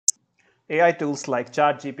AI tools like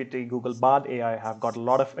ChatGPT, Google Bard AI have got a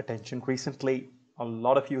lot of attention recently. A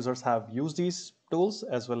lot of users have used these tools,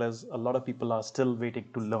 as well as a lot of people are still waiting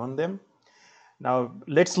to learn them. Now,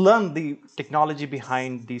 let's learn the technology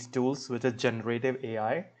behind these tools, which is generative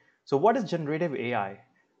AI. So what is generative AI?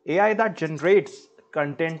 AI that generates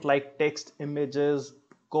content like text, images,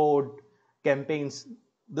 code, campaigns.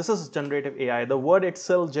 This is generative AI. The word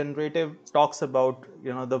itself, generative, talks about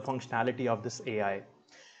the functionality of this AI.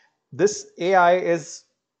 This AI is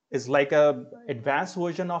like a advanced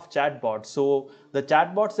version of chatbot. So the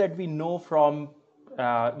chatbots that we know from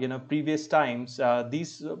previous times,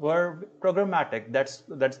 these were programmatic. That's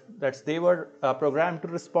they were programmed to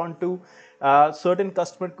respond to certain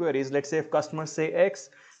customer queries. Let's say if customers say X,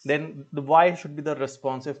 then the Y should be the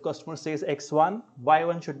response. If customer says X1,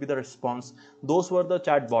 Y1 should be the response. Those were the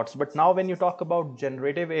chatbots. But now when you talk about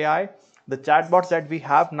generative AI, the chatbots that we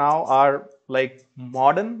have now are like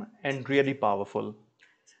modern and really powerful.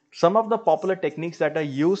 Some of the popular techniques that are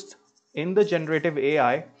used in the generative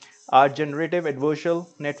AI are generative adversarial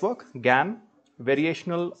network, GAN,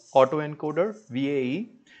 variational autoencoder, VAE,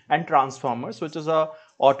 and transformers, which is a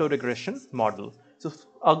auto-regression model. So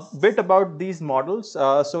a bit about these models.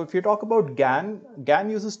 So if you talk about GAN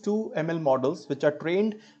uses two ML models which are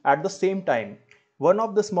trained at the same time. One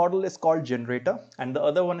of this model is called generator and the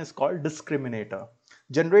other one is called discriminator.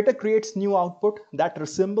 Generator creates new output that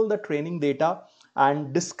resemble the training data,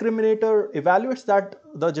 and discriminator evaluates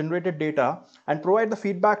the generated data and provide the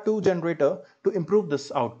feedback to generator to improve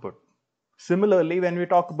this output. Similarly, when we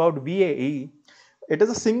talk about VAE, it is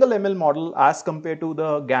a single ML model as compared to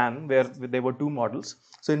the GAN where there were two models.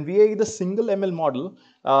 So in VAE, the single ML model,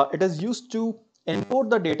 it is used to encode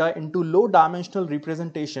the data into low dimensional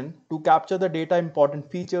representation to capture the data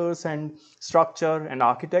important features and structure and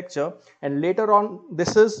architecture, and later on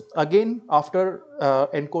this is again after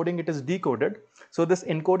encoding it is decoded. So this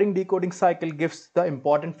encoding decoding cycle gives the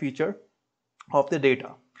important feature of the data.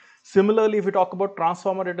 Similarly, if we talk about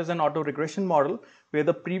transformer, it is an auto regression model where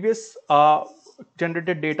the previous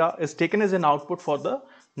generated data is taken as an output for the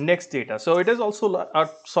next data. So it is also a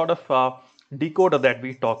sort of decoder that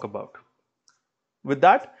we talk about. With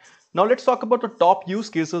that, now let's talk about the top use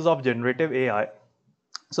cases of generative AI.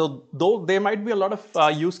 So though there might be a lot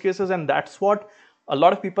of use cases, and that's what a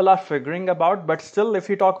lot of people are figuring about, but still if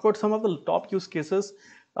you talk about some of the top use cases,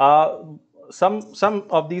 some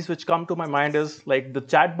of these which come to my mind is like the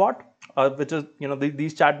chatbot, which is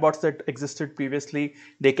these chatbots that existed previously,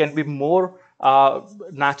 they can be more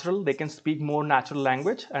natural, they can speak more natural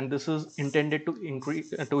language, and this is intended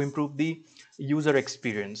to improve the user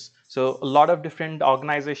experience. So a lot of different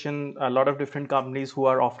organizations, a lot of different companies who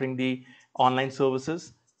are offering the online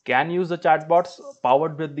services can use the chatbots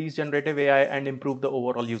powered with these generative AI and improve the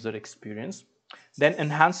overall user experience. Then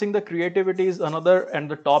enhancing the creativity is another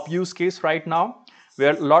and the top use case right now,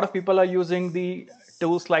 where a lot of people are using the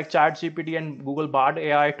tools like ChatGPT and Google Bard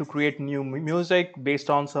AI to create new music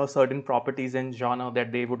based on certain properties and genre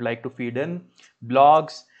that they would like to feed in.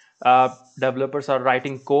 Blogs, developers are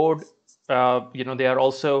writing code. They are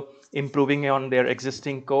also improving on their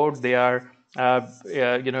existing code. They are,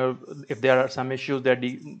 if there are some issues, they're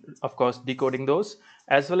of course decoding those,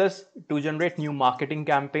 as well as to generate new marketing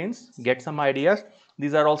campaigns, get some ideas.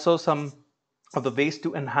 These are also some of the ways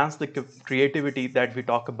to enhance the creativity that we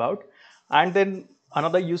talk about. And then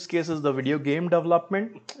another use case is the video game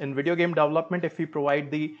development. In video game development, if we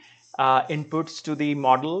provide the inputs to the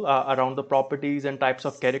model around the properties and types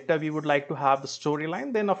of character we would like to have the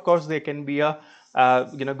storyline, then of course there can be a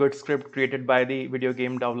good script created by the video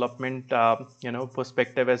game development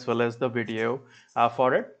perspective as well as the video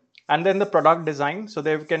for it. And then the product design, so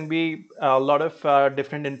there can be a lot of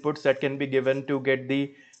different inputs that can be given to get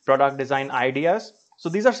the product design ideas. So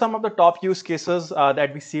these are some of the top use cases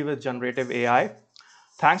that we see with generative AI.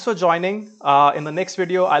 Thanks for joining. In the next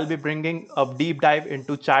video, I'll be bringing a deep dive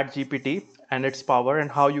into ChatGPT and its power and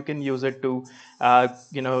how you can use it to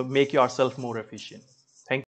make yourself more efficient.